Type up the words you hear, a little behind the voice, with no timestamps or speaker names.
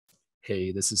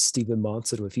Hey, this is Stephen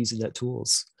Monson with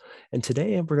EZ-NetTools. And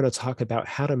today we're going to talk about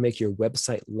how to make your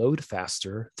website load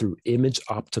faster through image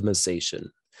optimization.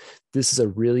 This is a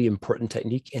really important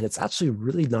technique, and it's actually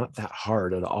really not that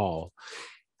hard at all.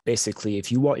 Basically,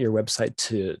 if you want your website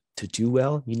to do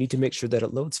well, you need to make sure that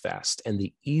it loads fast. And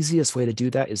the easiest way to do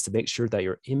that is to make sure that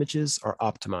your images are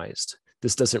optimized.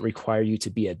 This doesn't require you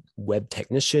to be a web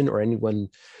technician or anyone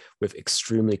with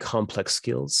extremely complex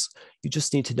skills. You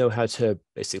just need to know how to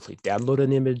basically download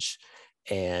an image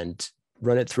and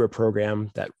run it through a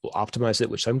program that will optimize it,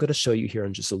 which I'm going to show you here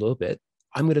in just a little bit.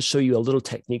 I'm going to show you a little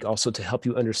technique also to help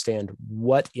you understand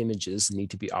what images need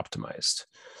to be optimized.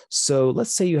 So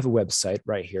let's say you have a website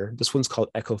right here. This one's called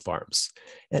Echo Farms.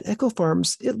 And Echo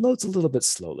Farms, it loads a little bit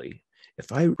slowly.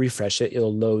 If I refresh it,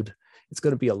 it'll load. It's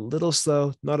going to be a little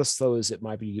slow, not as slow as it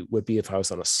would be if I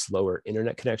was on a slower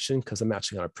internet connection, because I'm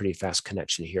actually on a pretty fast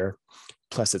connection here.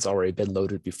 Plus, it's already been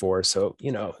loaded before, so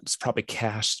it's probably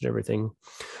cached and everything.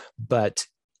 But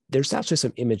there's actually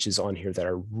some images on here that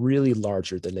are really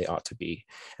larger than they ought to be.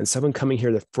 And someone coming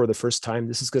here for the first time,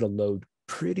 this is going to load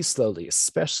pretty slowly,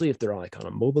 especially if they're like on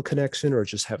a mobile connection or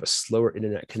just have a slower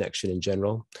internet connection in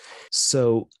general.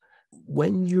 So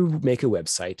when you make a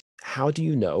website, how do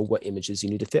you know what images you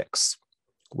need to fix?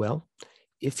 Well,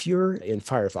 if you're in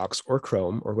Firefox or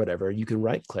Chrome or whatever, you can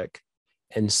right-click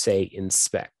and say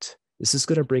inspect. This is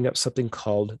going to bring up something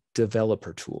called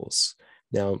developer tools.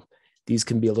 Now, these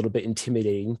can be a little bit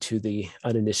intimidating to the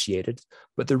uninitiated,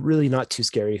 but they're really not too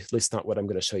scary, at least not what I'm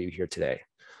going to show you here today.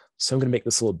 So I'm going to make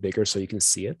this a little bigger so you can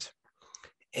see it.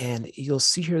 And you'll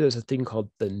see here there's a thing called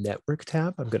the network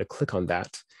tab. I'm going to click on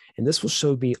that. And this will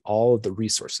show me all of the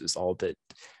resources, all of the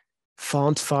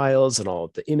font files and all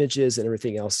of the images and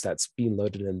everything else that's being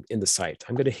loaded in the site.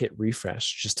 I'm going to hit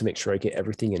refresh just to make sure I get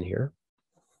everything in here.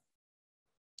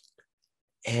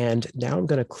 And now I'm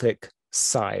going to click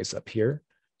size up here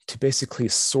to basically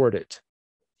sort it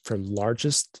from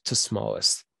largest to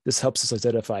smallest. This helps us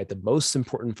identify the most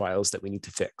important files that we need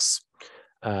to fix.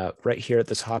 Right here at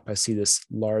the top, I see this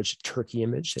large turkey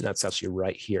image, and that's actually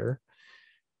right here.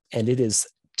 And it is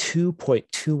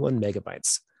 2.21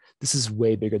 megabytes. This is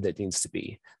way bigger than it needs to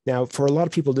be. Now, for a lot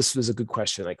of people, this was a good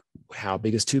question, like, how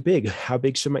big is too big? How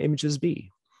big should my images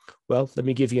be? Well, let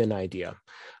me give you an idea.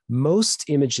 Most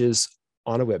images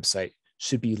on a website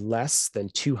should be less than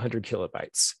 200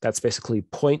 kilobytes. That's basically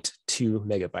 0.2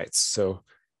 megabytes, so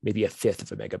maybe a fifth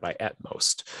of a megabyte at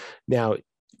most. Now,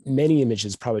 many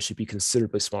images probably should be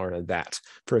considerably smaller than that.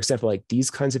 For example, like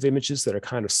these kinds of images that are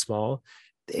kind of small,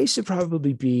 they should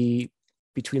probably be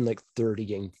between like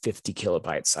 30 and 50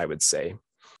 kilobytes, I would say.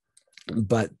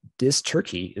 But this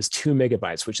turkey is 2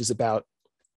 megabytes, which is about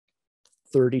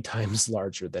 30 times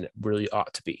larger than it really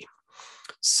ought to be.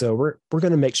 So we're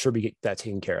going to make sure we get that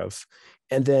taken care of.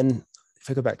 And then if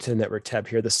I go back to the network tab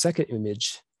here, the second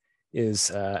image is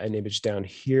an image down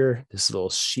here, this little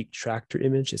sheep tractor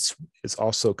image. It's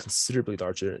also considerably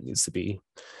larger than it needs to be.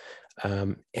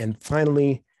 And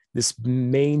finally, this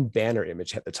main banner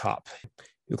image at the top.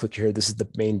 You'll click here, this is the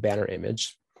main banner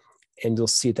image, and you'll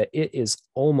see that it is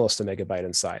almost a megabyte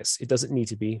in size. It doesn't need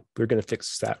to be. We're going to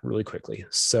fix that really quickly.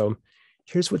 So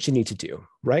here's what you need to do.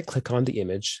 Right-click on the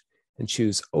image and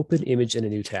choose Open Image in a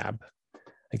new tab.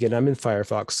 Again, I'm in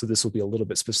Firefox, so this will be a little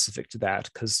bit specific to that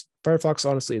because Firefox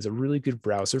honestly is a really good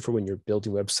browser for when you're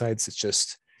building websites.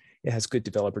 It has good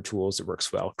developer tools. It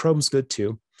works well. Chrome's good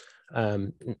too.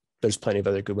 There's plenty of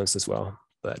other good ones as well,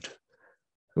 but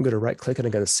I'm going to right-click and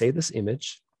I'm going to save this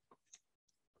image.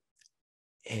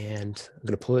 And I'm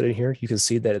going to pull it in here. You can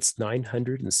see that it's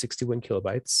 961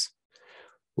 kilobytes.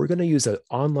 We're going to use an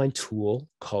online tool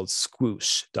called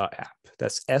Squoosh.app.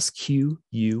 That's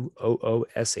SQUOOSH.app.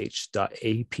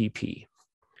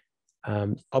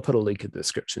 I'll put a link in the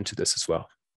description to this as well.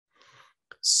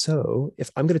 So if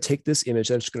I'm going to take this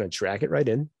image, I'm just going to drag it right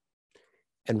in.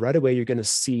 And right away, you're going to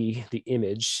see the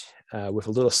image with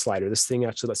a little slider. This thing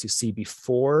actually lets you see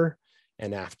before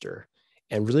and after.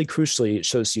 And really crucially, it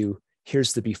shows you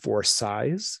here's the before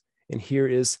size, and here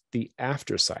is the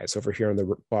after size over here on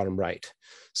the bottom right.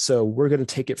 So we're going to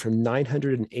take it from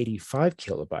 985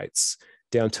 kilobytes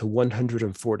down to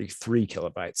 143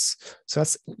 kilobytes. So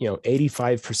that's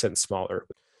 85% smaller.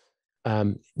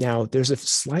 Now there's a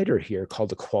slider here called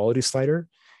the quality slider.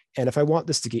 And if I want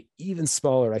this to get even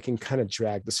smaller, I can kind of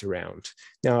drag this around.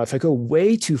 Now, if I go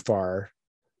way too far,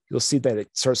 you'll see that it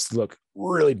starts to look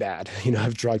really bad.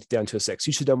 I've dragged it down to a 6.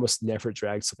 You should almost never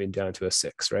drag something down to a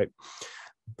 6, right?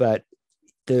 But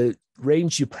the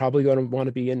range you probably going to want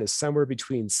to be in is somewhere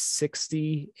between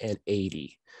 60 and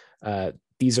 80.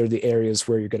 These are the areas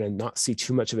where you're going to not see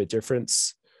too much of a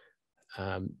difference.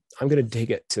 I'm going to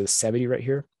take it to 70 right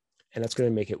here. and that's going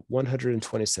to make it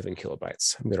 127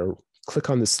 kilobytes. I'm going to click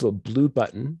on this little blue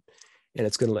button, and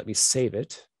it's going to let me save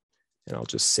it. And I'll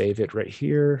just save it right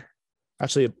here.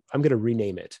 Actually, I'm going to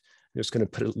rename it. I'm just going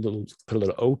to put a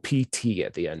little OPT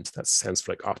at the end. That stands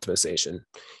for like optimization.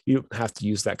 You don't have to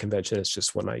use that convention. It's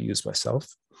just one I use myself.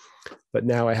 But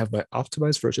now I have my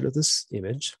optimized version of this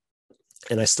image,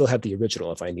 and I still have the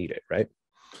original if I need it, right?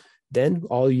 Then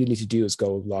all you need to do is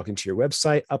go log into your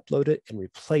website, upload it, and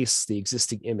replace the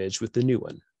existing image with the new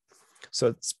one. So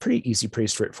it's pretty easy, pretty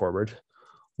straightforward.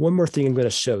 One more thing I'm going to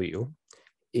show you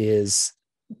is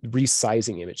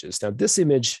resizing images. Now this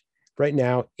image right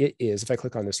now, it is, if I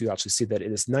click on this, you actually see that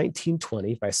it is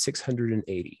 1920 by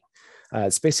 680.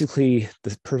 It's basically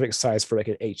the perfect size for like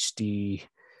an HD,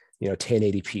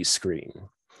 1080p screen.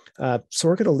 So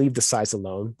we're going to leave the size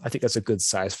alone. I think that's a good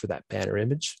size for that banner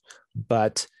image.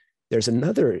 But there's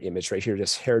another image right here,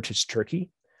 just Heritage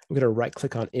Turkey. I'm going to right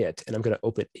click on it, and I'm going to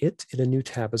open it in a new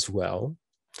tab as well.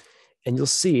 And you'll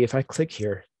see if I click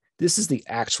here, this is the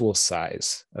actual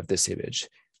size of this image.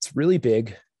 It's really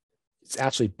big. It's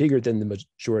actually bigger than the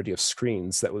majority of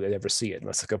screens that would ever see it,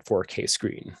 unless like a 4K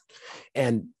screen.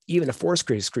 And even a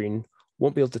 4K screen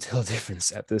won't be able to tell the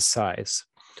difference at this size.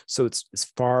 So it's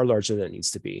far larger than it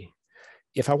needs to be.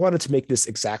 If I wanted to make this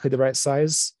exactly the right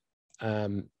size,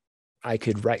 I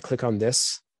could right click on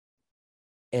this,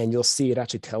 and you'll see it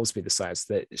actually tells me the size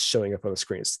that is showing up on the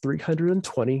screen. It's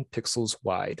 320 pixels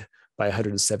wide by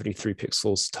 173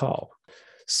 pixels tall.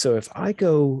 So if I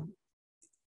go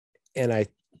and I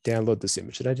download this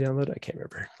image, did I download it? I can't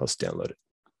remember. Let's download it.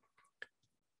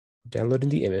 Downloading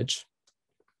the image.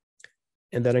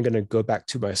 And then I'm going to go back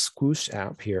to my Squoosh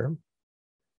app here.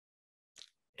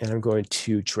 And I'm going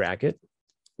to drag it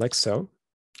like so.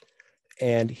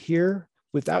 And here,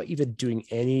 without even doing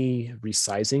any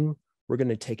resizing, we're going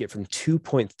to take it from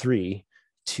 2.3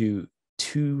 to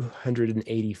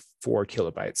 284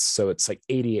 kilobytes. So it's like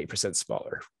 88%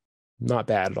 smaller. Not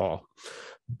bad at all.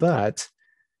 But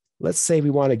let's say we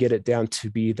want to get it down to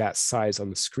be that size on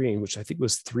the screen, which I think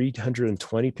was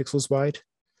 320 pixels wide.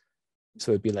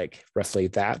 So it'd be like roughly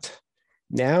that.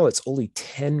 Now it's only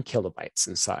 10 kilobytes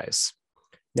in size.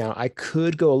 Now I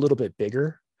could go a little bit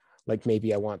bigger. Like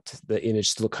maybe I want the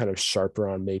image to look kind of sharper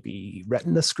on maybe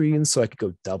Retina screens, so I could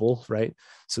go double, right?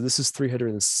 So this is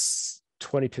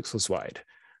 320 pixels wide.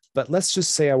 But let's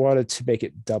just say I wanted to make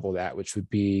it double that, which would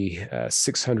be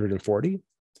 640.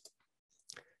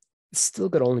 It's still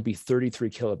going to only be 33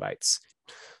 kilobytes.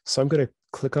 So I'm going to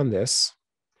click on this,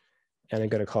 and I'm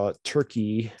going to call it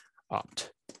Turkey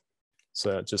Opt.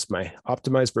 So just my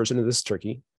optimized version of this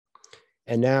turkey.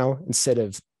 And now instead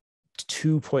of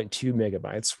 2.2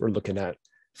 megabytes, we're looking at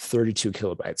 32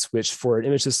 kilobytes, which for an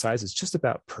image this size is just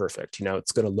about perfect.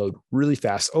 It's going to load really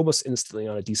fast, almost instantly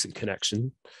on a decent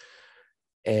connection.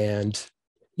 And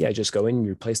yeah, just go in and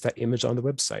replace that image on the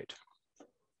website.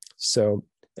 So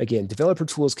again, developer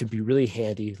tools can be really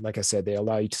handy. Like I said, they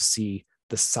allow you to see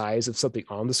the size of something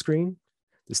on the screen,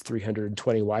 this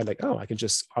 320 wide, like, oh, I can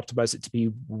just optimize it to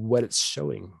be what it's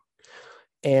showing.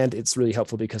 And it's really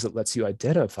helpful because it lets you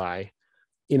identify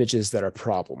images that are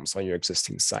problems on your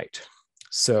existing site.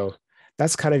 So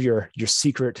that's kind of your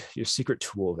secret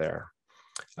tool there.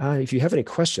 If you have any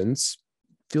questions,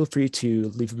 feel free to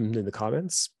leave them in the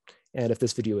comments. And if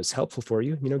this video is helpful for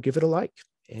you, give it a like.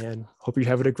 And hope you're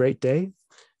having a great day.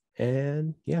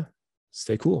 And yeah,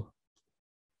 stay cool.